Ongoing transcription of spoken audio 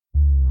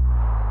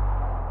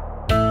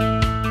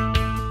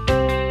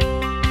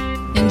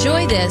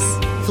this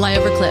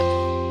flyover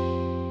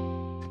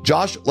clip.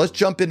 Josh, let's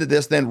jump into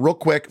this then real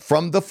quick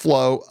from the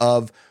flow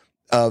of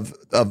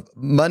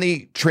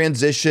money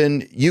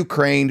transition,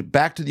 Ukraine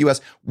back to the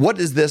U.S. What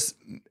is this?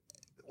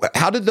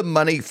 How did the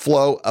money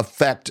flow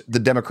affect the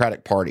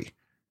Democratic Party?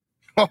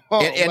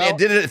 And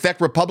did it affect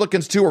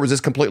Republicans too, or was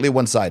this completely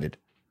one-sided?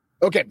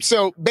 Okay,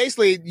 so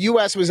basically,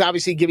 U.S. was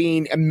obviously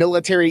giving a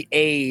military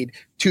aid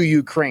to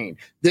Ukraine.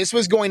 This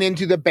was going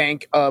into the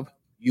Bank of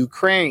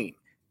Ukraine.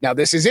 Now,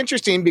 this is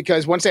interesting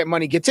because once that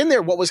money gets in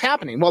there, what was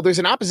happening? Well, there's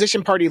an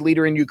opposition party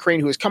leader in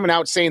Ukraine who is coming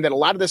out saying that a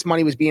lot of this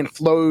money was being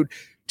flowed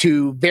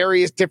to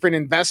various different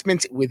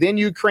investments within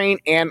Ukraine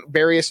and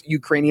various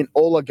Ukrainian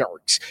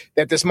oligarchs,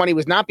 that this money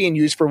was not being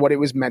used for what it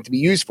was meant to be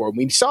used for.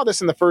 We saw this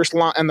in the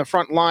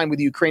front line with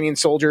the Ukrainian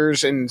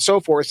soldiers and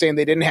so forth, saying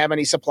they didn't have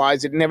any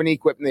supplies, they didn't have any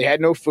equipment, they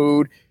had no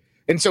food.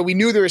 And so we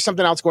knew there was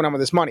something else going on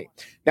with this money.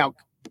 Now,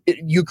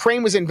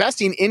 Ukraine was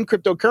investing in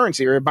cryptocurrency.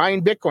 They were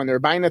buying Bitcoin. They were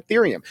buying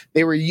Ethereum.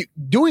 They were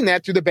doing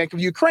that through the Bank of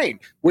Ukraine,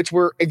 which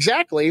were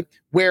exactly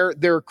where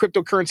their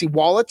cryptocurrency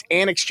wallet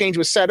and exchange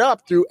was set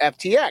up through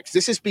FTX.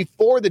 This is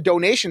before the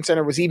donation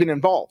center was even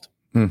involved.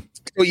 So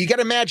you got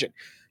to imagine,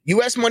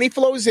 U.S. money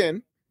flows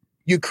in,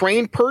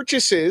 Ukraine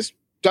purchases,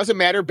 doesn't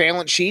matter,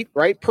 balance sheet,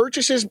 right?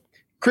 Purchases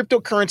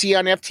cryptocurrency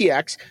on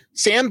FTX.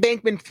 Sam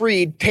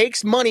Bankman-Fried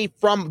takes money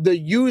from the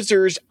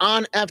users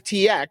on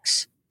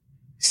FTX,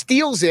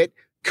 steals it,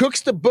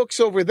 cooks the books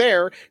over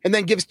there, and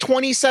then gives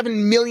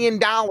 $27 million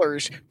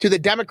to the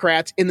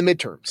Democrats in the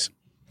midterms.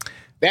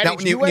 Now,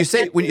 when you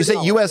say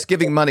U.S.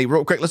 giving money,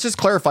 real quick, let's just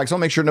clarify because I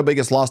want to make sure nobody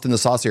gets lost in the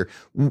sauce here.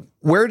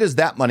 Where does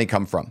that money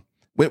come from?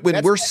 When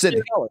we're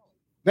sitting,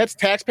 that's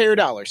taxpayer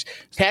dollars.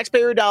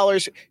 Taxpayer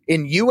dollars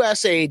in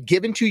U.S. aid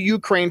given to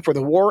Ukraine for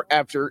the war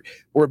effort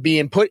were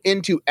being put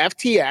into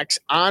FTX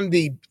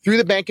through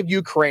the Bank of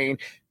Ukraine.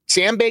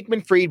 Sam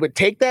Bankman-Fried would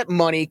take that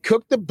money,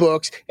 cook the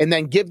books, and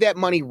then give that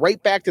money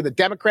right back to the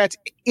Democrats,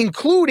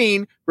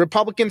 including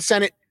Republican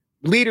Senate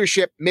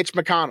leadership Mitch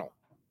McConnell.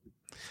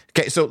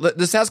 Okay, so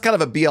this has kind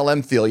of a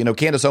BLM feel. You know,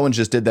 Candace Owens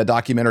just did that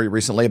documentary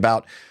recently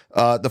about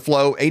the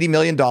flow. $80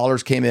 million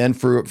came in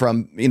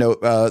from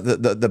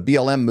the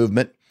BLM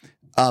movement.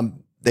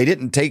 They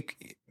didn't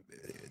take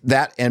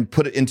that and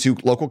put it into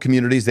local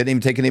communities. They didn't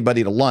even take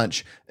anybody to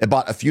lunch. They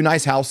bought a few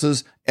nice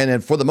houses, and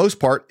then for the most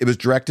part, it was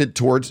directed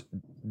towards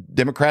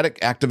Democratic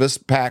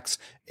activists, PACs,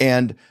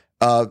 and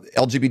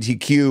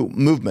LGBTQ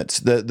movements,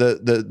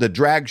 the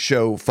drag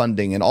show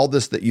funding and all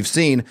this that you've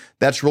seen.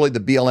 That's really the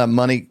BLM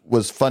money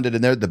was funded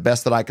in there. The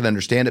best that I can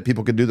understand it.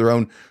 People could do their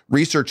own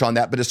research on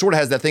that, but it sort of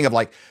has that thing of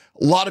like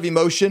a lot of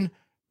emotion.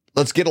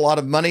 Let's get a lot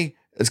of money.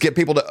 Let's get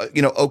people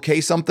to,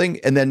 okay something.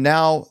 And then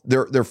now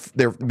they're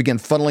begin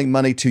funneling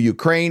money to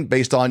Ukraine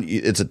based on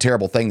it's a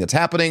terrible thing that's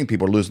happening.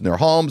 People are losing their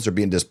homes. They're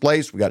being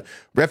displaced. We got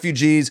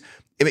refugees.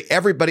 I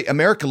mean,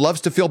 America loves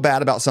to feel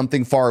bad about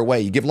something far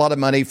away. You give a lot of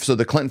money so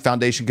the Clinton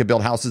Foundation could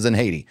build houses in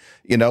Haiti,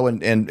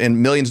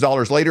 and millions of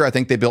dollars later, I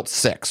think they built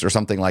 6 or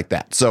something like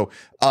that. So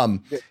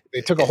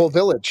they took a whole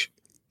village.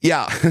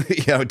 Yeah,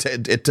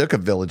 it took a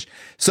village.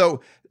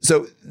 So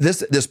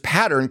this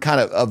pattern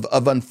kind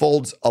of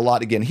unfolds a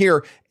lot again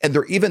here, and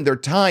they're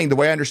tying, the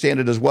way I understand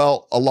it as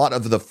well, a lot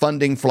of the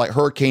funding for like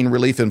hurricane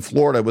relief in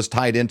Florida was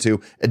tied into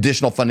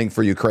additional funding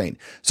for Ukraine.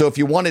 So if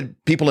you wanted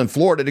people in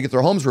Florida to get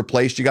their homes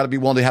replaced, you got to be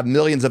willing to have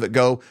millions of it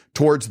go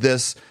towards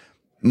this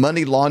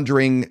money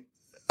laundering.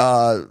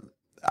 I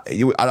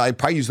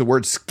probably use the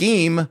word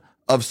scheme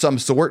of some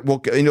sort. Well,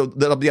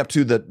 that'll be up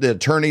to the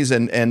attorneys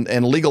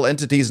and legal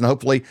entities, and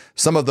hopefully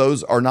some of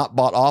those are not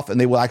bought off, and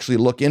they will actually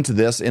look into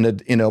this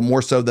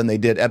more so than they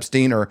did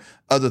Epstein or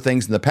other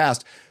things in the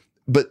past.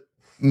 But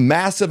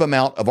massive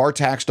amount of our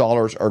tax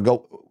dollars are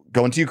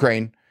going to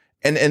Ukraine,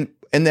 and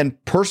then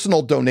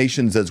personal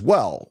donations as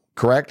well.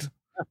 Correct?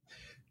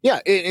 Yeah,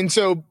 and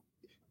so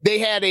they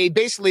had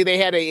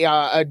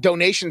a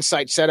donation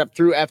site set up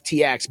through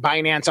FTX.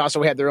 Binance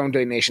also had their own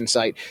donation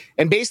site.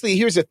 And basically,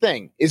 here's the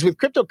thing, is with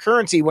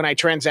cryptocurrency, when I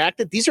transact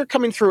it, these are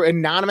coming through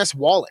anonymous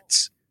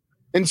wallets.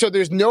 And so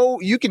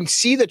you can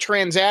see the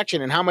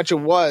transaction and how much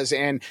it was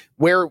and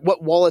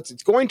what wallets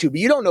it's going to, but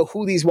you don't know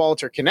who these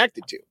wallets are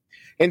connected to.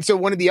 And so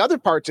one of the other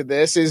parts of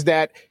this is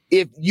that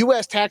if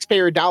U.S.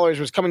 taxpayer dollars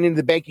was coming into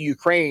the Bank of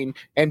Ukraine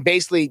and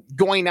basically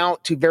going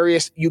out to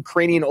various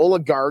Ukrainian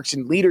oligarchs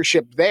and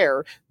leadership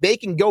there, they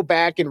can go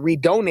back and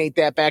redonate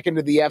that back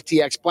into the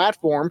FTX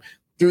platform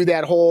through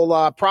that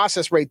whole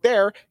process right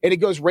there. And it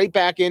goes right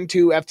back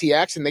into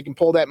FTX, and they can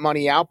pull that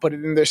money out, put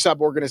it in their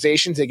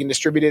sub-organizations. They can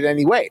distribute it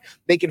any way.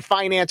 They can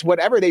finance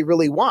whatever they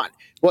really want.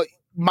 Well,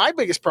 my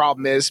biggest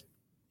problem is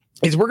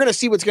we're going to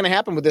see what's going to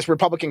happen with this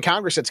Republican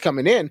Congress that's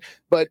coming in,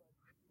 but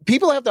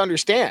people have to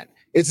understand,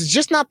 it's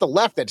just not the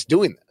left that's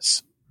doing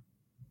this.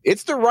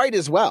 It's the right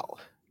as well.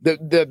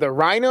 The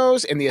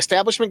rhinos and the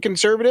establishment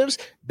conservatives,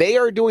 they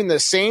are doing the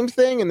same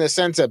thing in the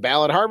sense of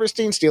ballot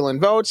harvesting, stealing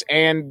votes,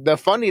 and the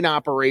funding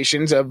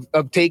operations of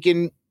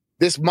taking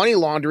this money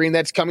laundering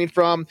that's coming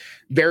from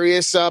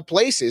various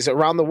places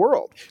around the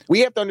world. We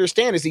have to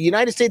understand is the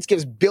United States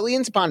gives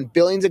billions upon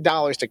billions of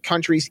dollars to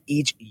countries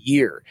each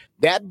year.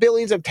 That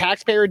billions of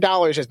taxpayer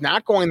dollars is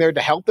not going there to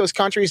help those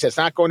countries. It's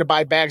not going to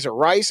buy bags of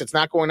rice. It's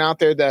not going out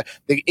there to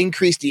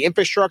increase the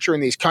infrastructure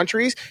in these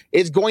countries.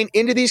 It's going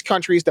into these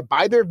countries to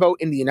buy their vote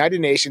in the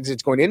United Nations.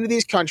 It's going into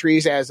these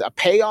countries as a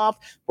payoff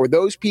for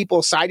those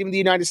people siding with the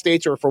United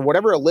States or for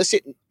whatever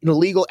illicit and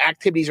illegal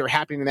activities are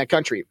happening in that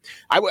country.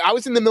 I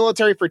was in the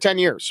military for 10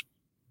 years.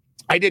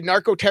 I did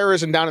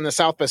narco-terrorism down in the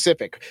South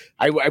Pacific.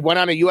 I went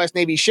on a U.S.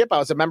 Navy ship. I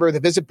was a member of the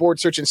Visit Board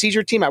Search and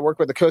Seizure Team. I worked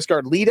with the Coast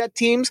Guard LEADET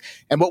teams.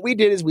 And what we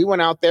did is we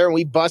went out there and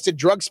we busted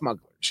drug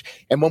smugglers.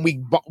 And when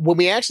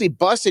we actually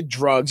busted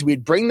drugs,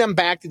 we'd bring them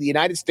back to the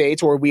United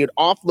States or we would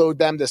offload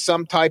them to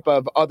some type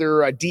of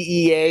other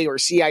DEA or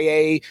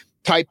CIA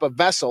type of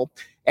vessel.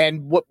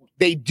 And what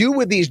they do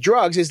with these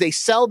drugs is they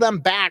sell them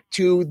back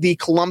to the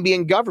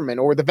Colombian government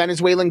or the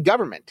Venezuelan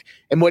government.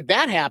 And what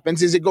that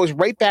happens is it goes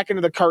right back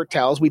into the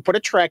cartels. We put a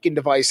tracking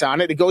device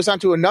on it. It goes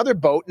onto another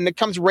boat and it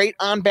comes right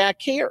on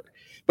back here.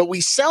 But we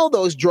sell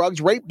those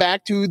drugs right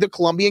back to the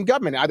Colombian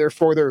government, either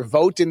for their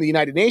vote in the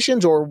United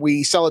Nations, or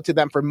we sell it to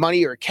them for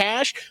money or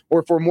cash,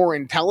 or for more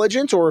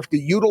intelligence, or to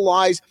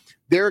utilize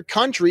their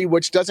country,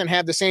 which doesn't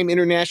have the same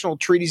international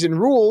treaties and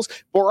rules,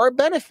 for our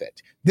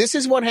benefit. This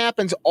is what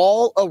happens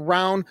all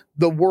around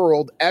the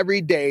world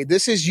every day.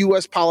 This is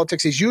U.S.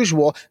 politics as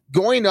usual,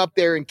 going up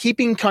there and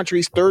keeping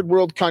countries, third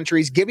world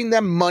countries, giving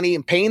them money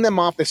and paying them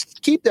off to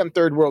keep them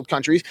third world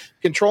countries,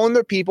 controlling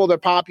their people, their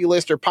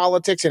populace, their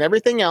politics, and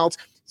everything else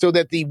so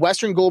that the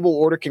Western global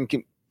order can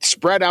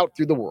spread out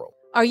through the world.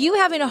 Are you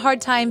having a hard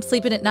time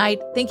sleeping at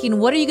night thinking,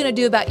 what are you going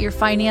to do about your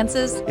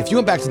finances? If you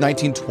went back to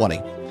 1920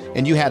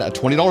 and you had a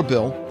 $20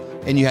 bill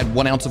and you had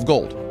 1 ounce of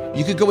gold,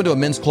 you could go into a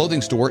men's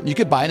clothing store and you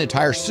could buy an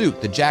entire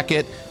suit, the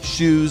jacket,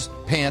 shoes,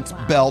 pants,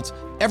 belt,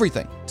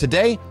 everything.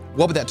 Today,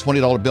 what would that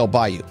 $20 bill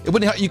buy you?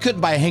 You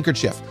couldn't buy a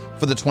handkerchief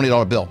for the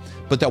 $20 bill,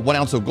 but that 1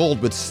 ounce of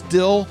gold would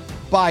still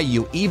buy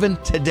you, even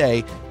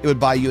today, it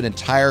would buy you an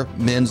entire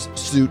men's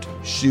suit,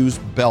 shoes,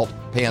 belt,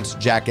 pants,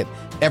 jacket,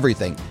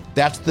 everything.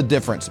 That's the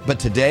difference. But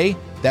today,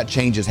 that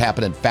change is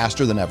happening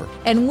faster than ever.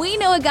 And we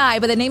know a guy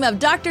by the name of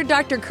Dr.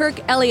 Kirk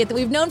Elliott that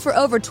we've known for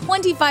over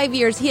 25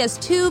 years. He has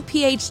 2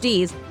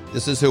 PhDs.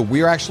 This is who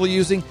we're actually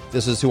using.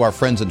 This is who our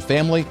friends and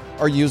family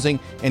are using.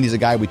 And he's a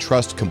guy we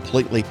trust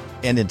completely.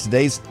 And in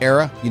today's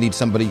era, you need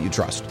somebody you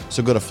trust.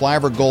 So go to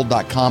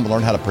flyovergold.com and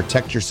learn how to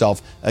protect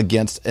yourself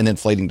against an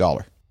inflating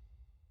dollar.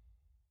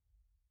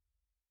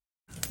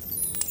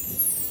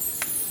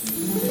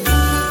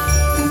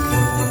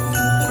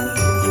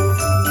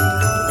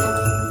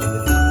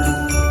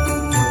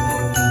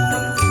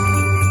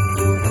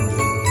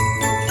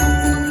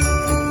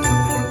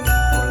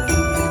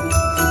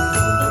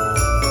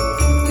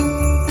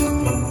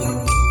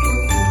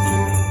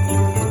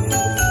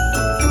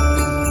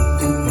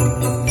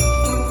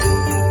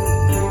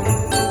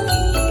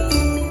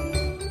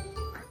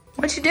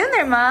 What you doing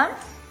there, Mom?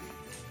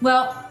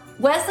 Well,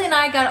 Wesley and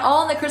I got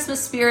all in the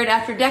Christmas spirit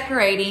after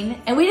decorating,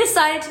 and we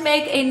decided to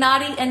make a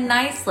naughty and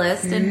nice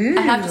list. And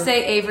I have to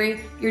say,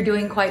 Avery, you're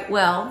doing quite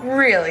well.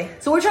 Really?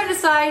 So we're trying to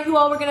decide who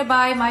all we're going to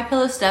buy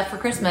MyPillow stuff for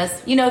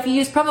Christmas. You know, if you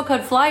use promo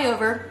code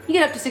FLYOVER, you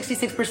get up to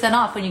 66%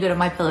 off when you go to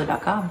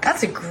MyPillow.com.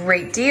 That's a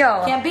great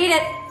deal. Can't beat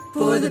it.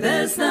 For the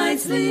best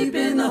night's sleep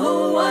in the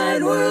whole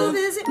wide world,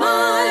 visit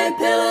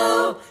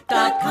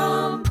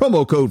MyPillow.com.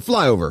 Promo code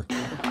FLYOVER.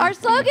 Our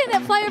slogan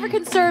at Flyover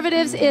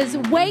Conservatives is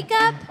wake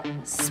up,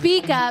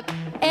 speak up,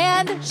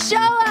 and show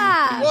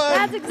up. What?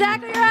 That's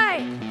exactly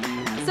right.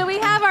 So we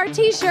have our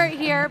t-shirt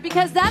here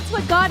because that's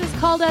what God has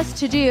called us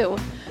to do.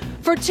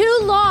 For too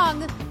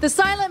long, the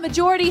silent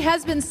majority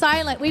has been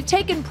silent. We've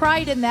taken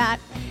pride in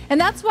that.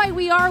 And that's why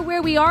we are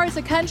where we are as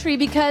a country,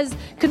 because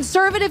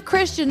conservative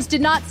Christians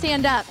did not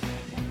stand up.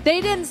 They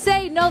didn't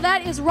say, no,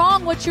 that is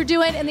wrong what you're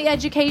doing in the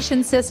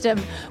education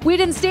system. We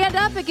didn't stand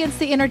up against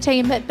the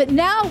entertainment, but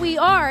now we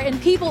are,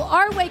 and people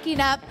are waking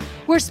up,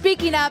 we're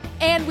speaking up,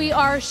 and we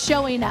are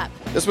showing up.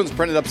 This one's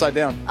printed upside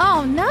down.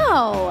 Oh,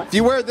 no. If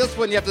you wear this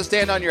one, you have to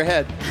stand on your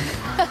head.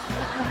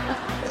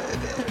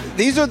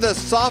 These are the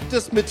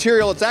softest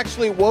material. It's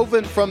actually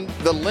woven from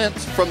the lint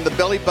from the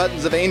belly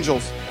buttons of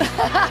angels.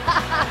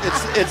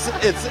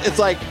 It's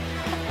like,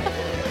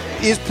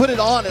 you just put it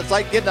on, it's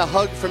like getting a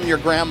hug from your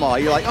grandma.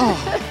 You're like, oh.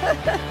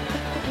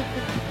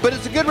 But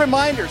it's a good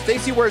reminder.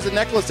 Stacy wears a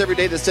necklace every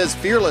day that says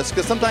fearless,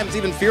 because sometimes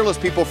even fearless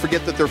people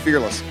forget that they're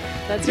fearless.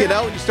 That's you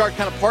right. know, you start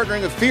kind of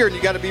partnering with fear, and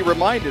you got to be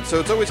reminded.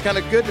 So it's always kind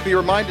of good to be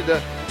reminded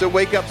to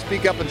wake up,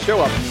 speak up, and show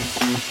up.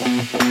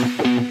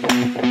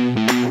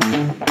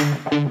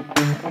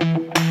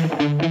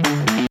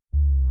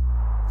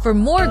 For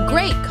more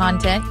great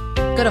content,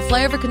 go to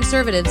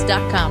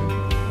flyoverconservatives.com.